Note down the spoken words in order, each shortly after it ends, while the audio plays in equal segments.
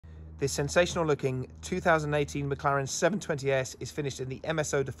This sensational looking 2018 McLaren 720S is finished in the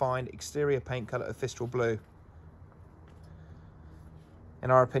MSO defined exterior paint colour of Fistral Blue. In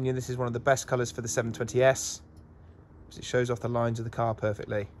our opinion, this is one of the best colours for the 720S because it shows off the lines of the car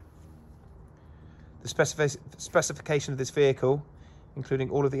perfectly. The specification of this vehicle, including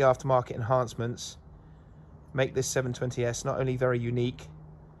all of the aftermarket enhancements, make this 720S not only very unique,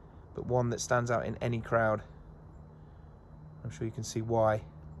 but one that stands out in any crowd. I'm sure you can see why.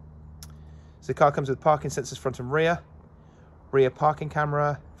 So the car comes with parking sensors front and rear parking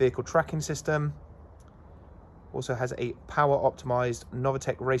camera, vehicle tracking system, also has a power optimized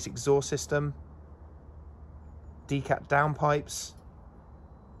Novitec race exhaust system, decat downpipes,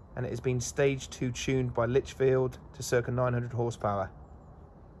 and it has been stage 2 tuned by Litchfield to circa 900 horsepower.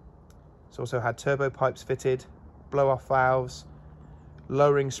 It's also had turbo pipes fitted, blow-off valves,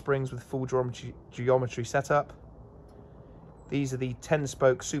 lowering springs with full geometry setup. These are the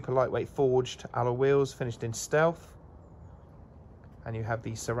 10-spoke super lightweight forged alloy wheels finished in stealth. And you have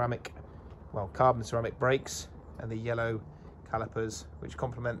the carbon ceramic brakes and the yellow calipers, which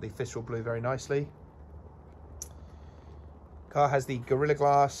complement the Fistral Blue very nicely. Car has the Gorilla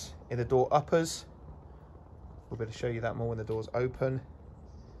Glass in the door uppers. We'll be able to show you that more when the doors open.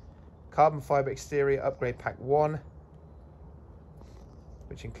 Carbon fibre exterior upgrade pack 1,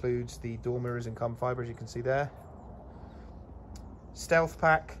 which includes the door mirrors in carbon fibre, as you can see there. Stealth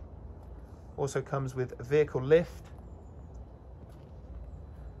pack also comes with a vehicle lift,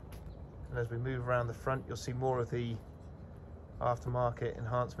 and as we move around the front you'll see more of the aftermarket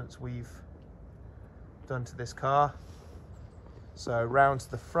enhancements we've done to this car. So round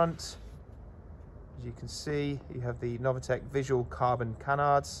to the front, as you can see, you have the Novitec visual carbon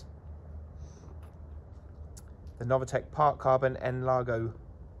canards, the Novitec Park Carbon N-Largo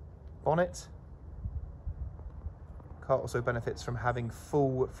bonnet. Car also benefits from having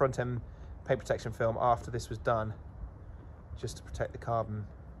full front end paint protection film after this was done, just to protect the carbon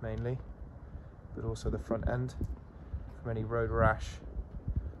mainly, but also the front end from any road rash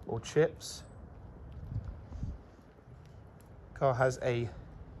or chips. Car has a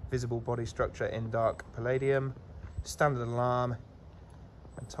visible body structure in dark palladium, standard alarm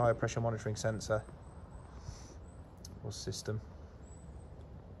and tyre pressure monitoring sensor or system.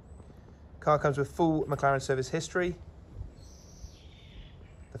 Car comes with full McLaren service history.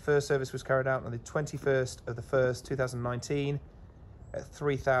 The first service was carried out on the 21st of the 1st, 2019 at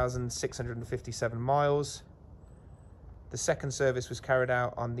 3,657 miles. The second service was carried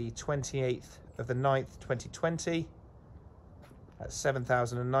out on the 28th of the 9th, 2020 at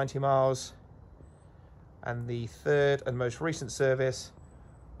 7,090 miles. And the third and most recent service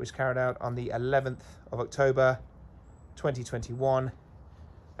was carried out on the 11th of October, 2021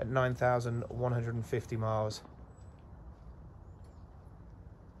 at 9,150 miles.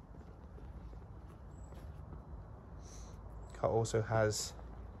 Car also has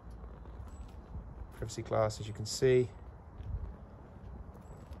privacy glass, as you can see.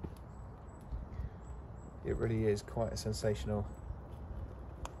 It really is quite a sensational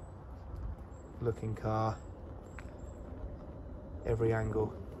looking car. Every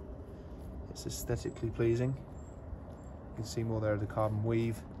angle, it's aesthetically pleasing. You can see more there of the carbon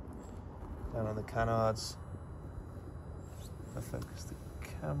weave down on the canards. I'll focus the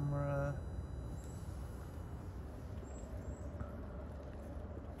camera.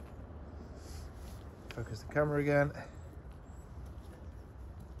 Focus the camera again.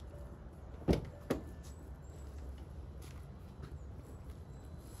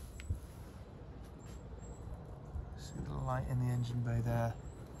 See the light in the engine bay there.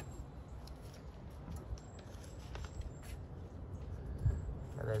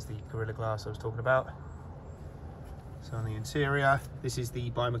 And there's the Gorilla Glass I was talking about. So on the interior, this is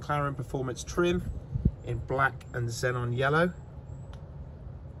the by McLaren Performance trim in black and xenon yellow. So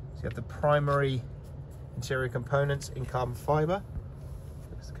you have the primary interior components in carbon fibre.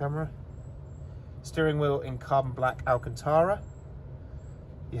 Focus the camera. Steering wheel in carbon black Alcantara.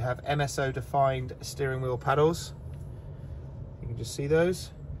 You have MSO defined steering wheel paddles. You can just see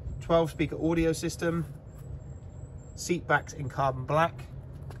those. 12-speaker audio system. Seat backs in carbon black.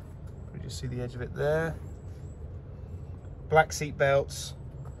 You just see the edge of it there. Black seat belts.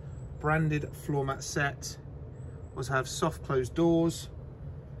 Branded floor mat set. Also have soft closed doors.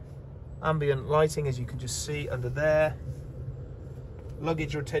 Ambient lighting, as you can just see under there.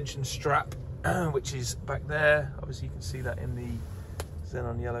 Luggage retention strap, which is back there. Obviously you can see that in the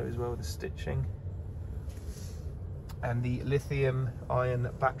xenon yellow as well with the stitching. And the lithium ion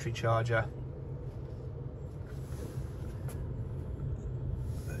battery charger.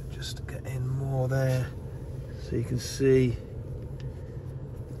 Just to get in more there so you can see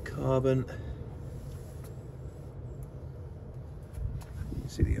the carbon. You can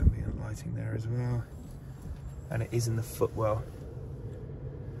see the ambient lighting there as well. And it is in the footwell.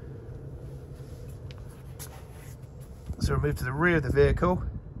 So we'll move to the rear of the vehicle,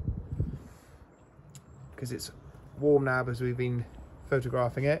 because it's warm now as we've been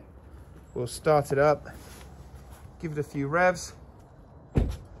photographing it. We'll start it up, give it a few revs,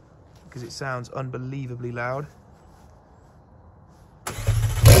 because it sounds unbelievably loud.